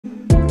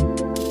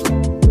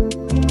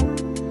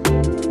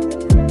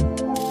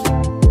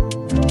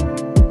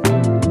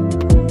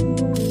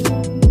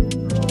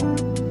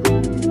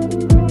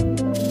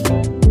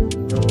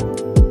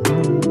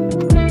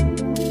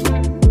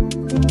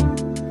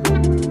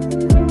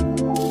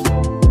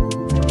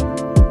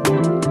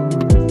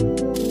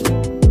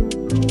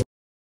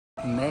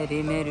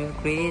Merry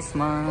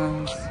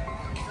Christmas.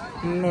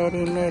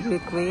 Merry Merry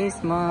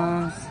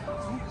Christmas.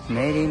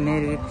 Merry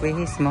Merry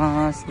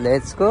Christmas.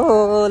 Let's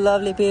go,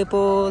 lovely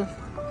people.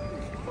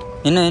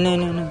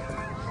 No.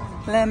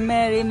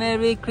 Merry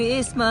Merry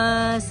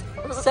Christmas.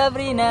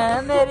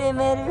 Sabrina, Merry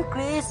Merry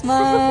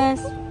Christmas.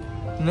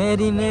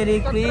 Merry Merry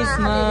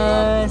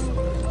Christmas.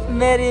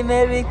 Merry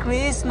Merry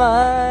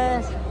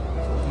Christmas.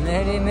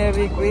 Merry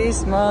Merry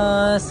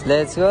Christmas.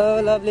 Let's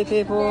go, lovely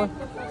people.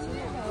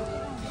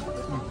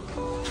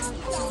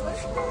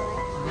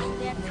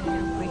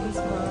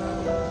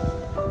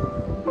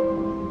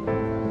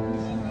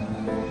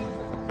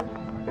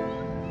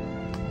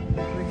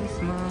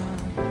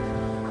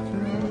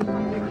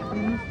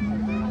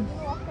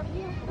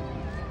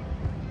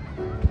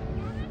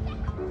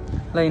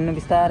 ल हिँड्नु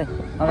बिस्तारै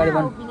अगाडि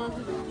बढ्नु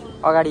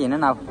अगाडि हिँड्नु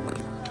न अब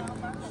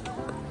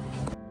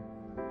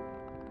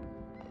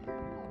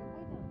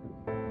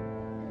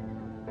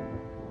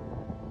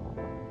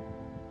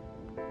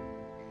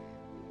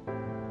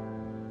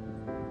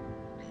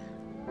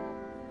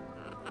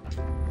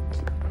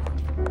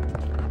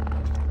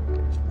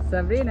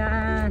Sabrina,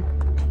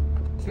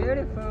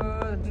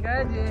 beautiful,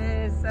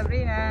 gorgeous,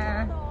 Sabrina.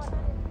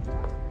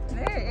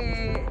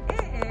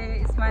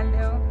 Hey, smile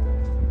though.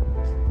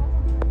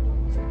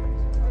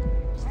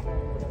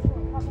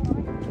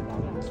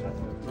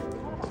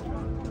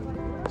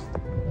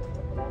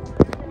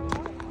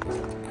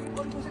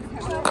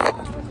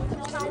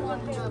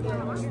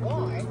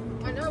 Why?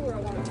 I know where I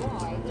want to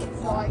fly.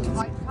 It's like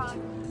I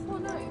can't. Oh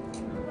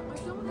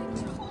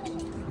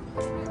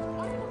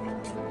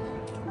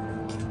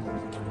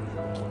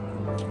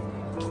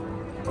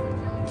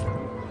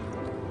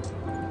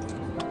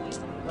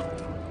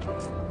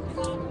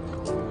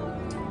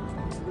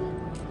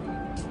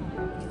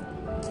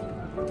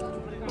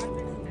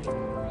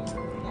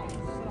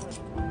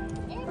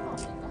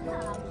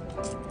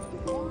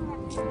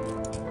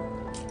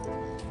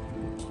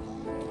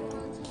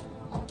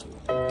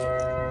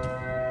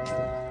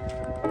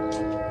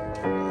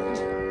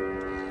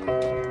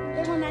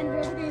no, I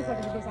don't think so.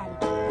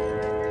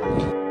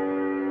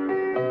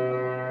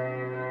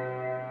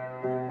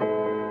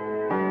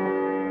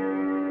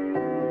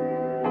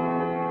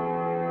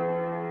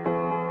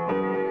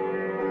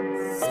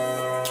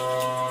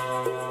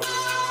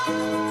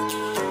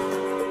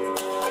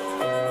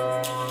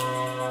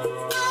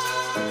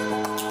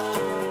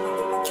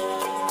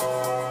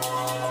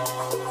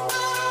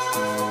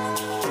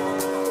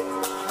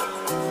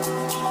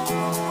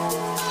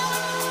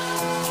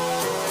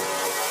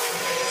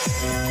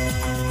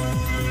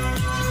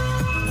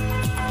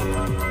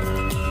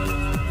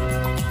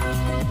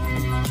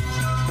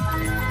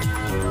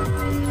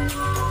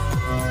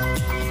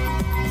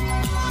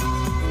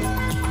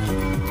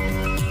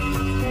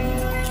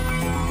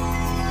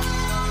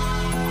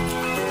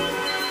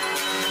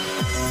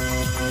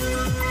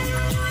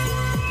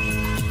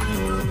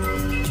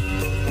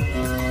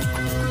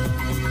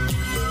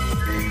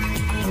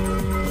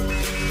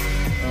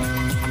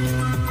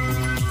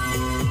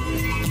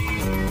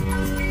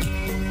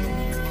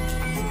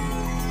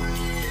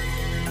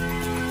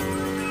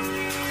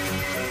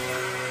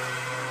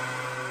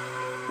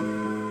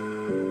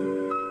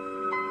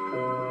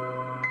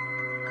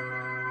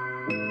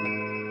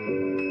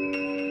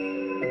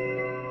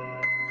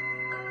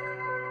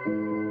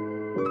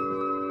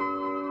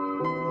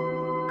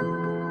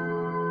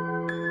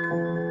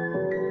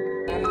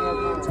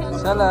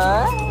 चलो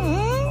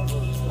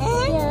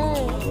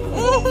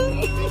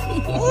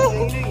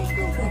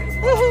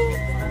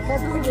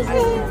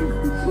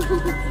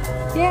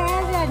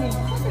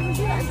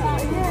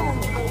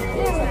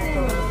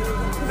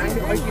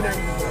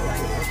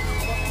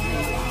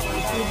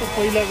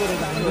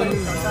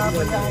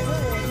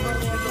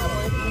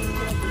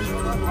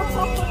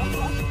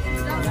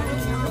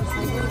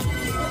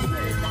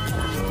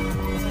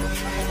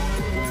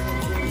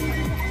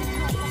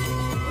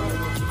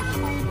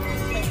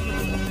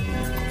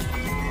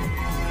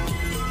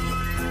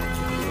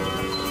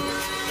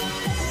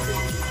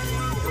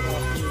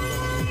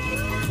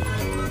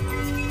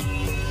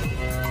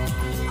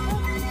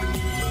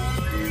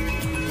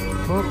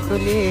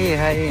पोकुली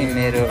है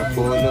मेरो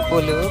पोलो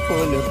पोलो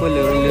पोलो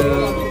पोलो लो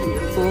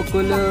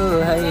पोकुलो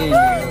है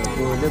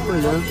मेरो पोलो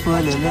पोलो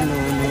पोलो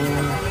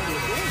लो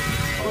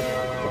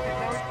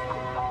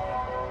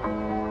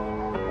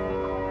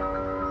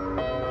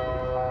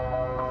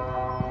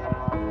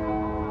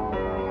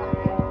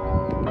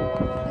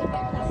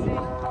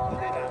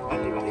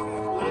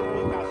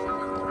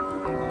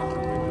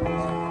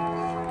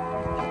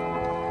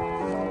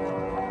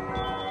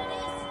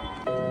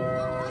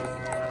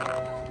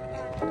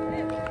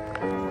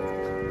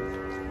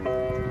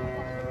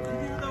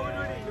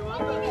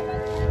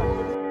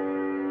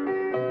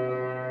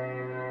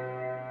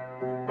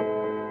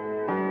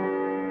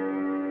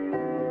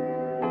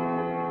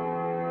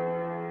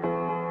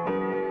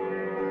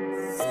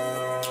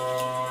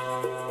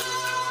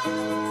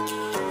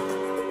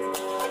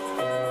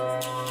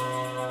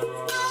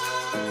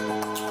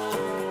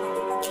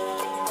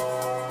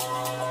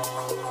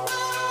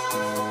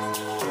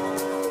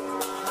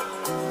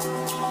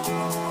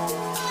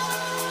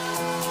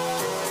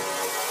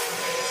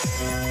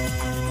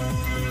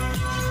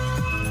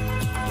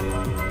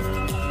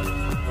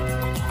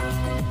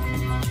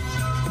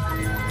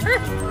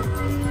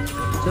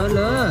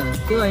चलो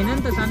त्यो होइन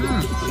नि त सानो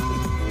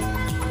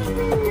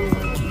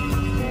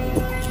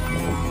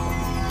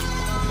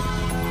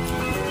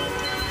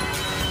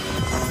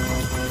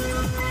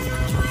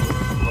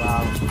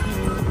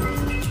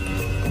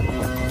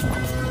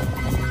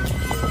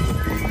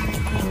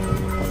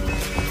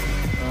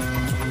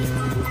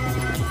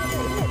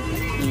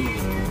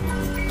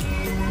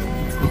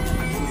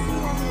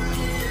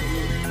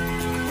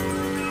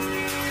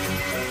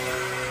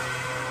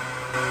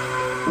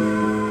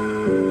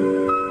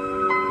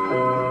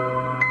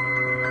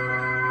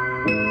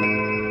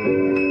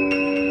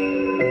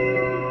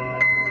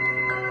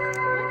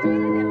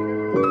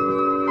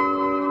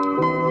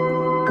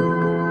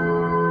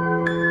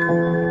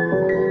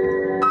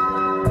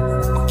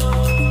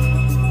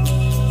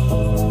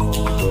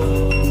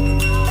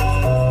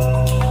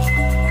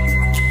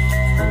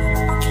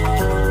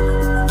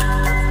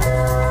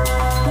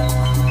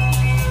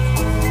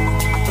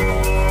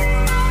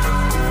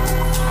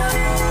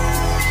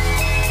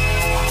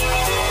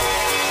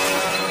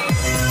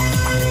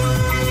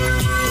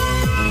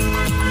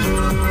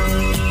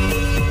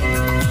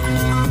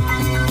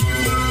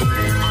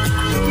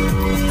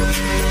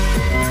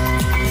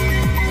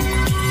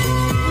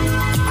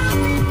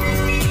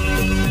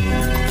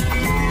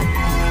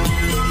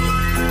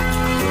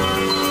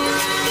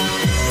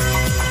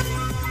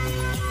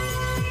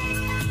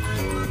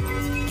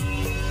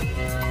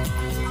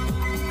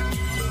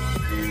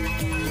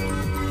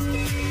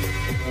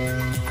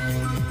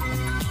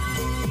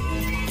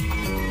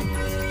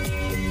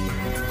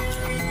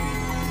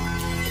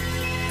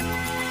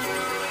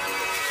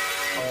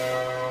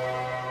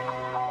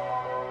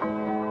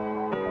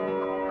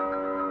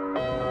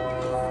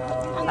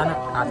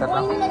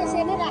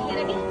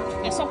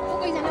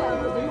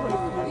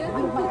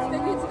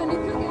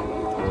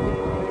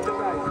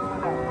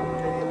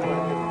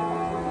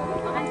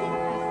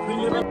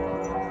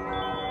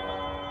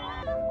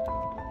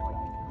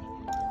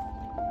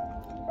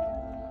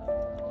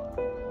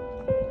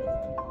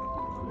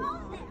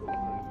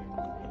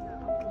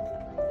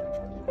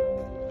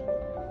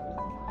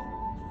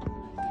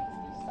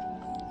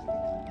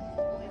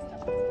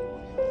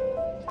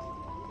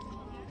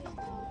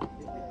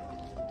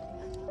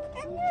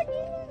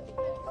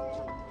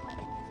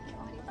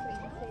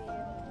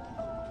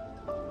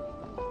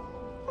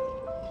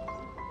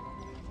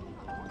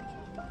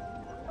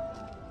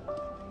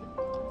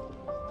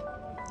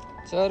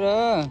चलो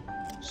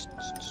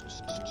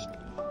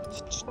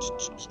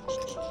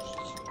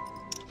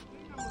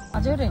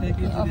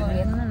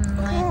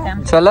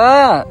चलो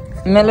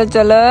मेलो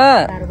चलो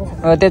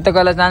हो त्यस्तो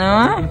कला जानु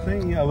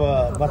अब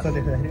बच्चा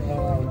देख्दाखेरि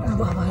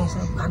अब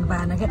यसो खान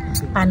पाएन के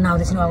पानी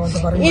नआउँदैछ अब त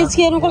बरु एज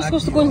केयर कस्तो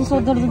कस्तो क्वेशन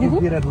सोध्दै दिदी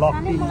म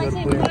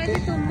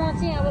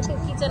चाहिँ अब त्यो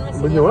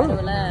किचनमा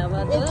होला अब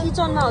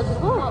किचनमा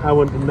हजुरको I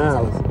want to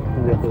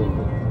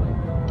know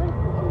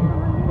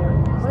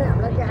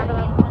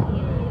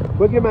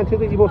कोही मान्छे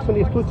त इमोसन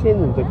यस्तो चेन्ज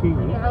हुन्छ कि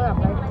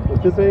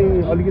त्यो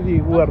चाहिँ अलिकति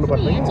उ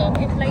गर्नुपर्छ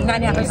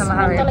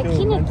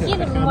किन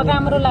के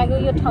राम्रो लाग्यो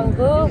यो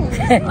ठाउँको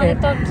अनि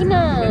त किन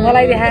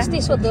मलाई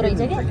त्यस्तै सोध्दो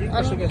रहेछ कि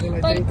अनि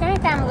तैँले कहाँ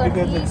काम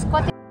गर्छिस्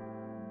कति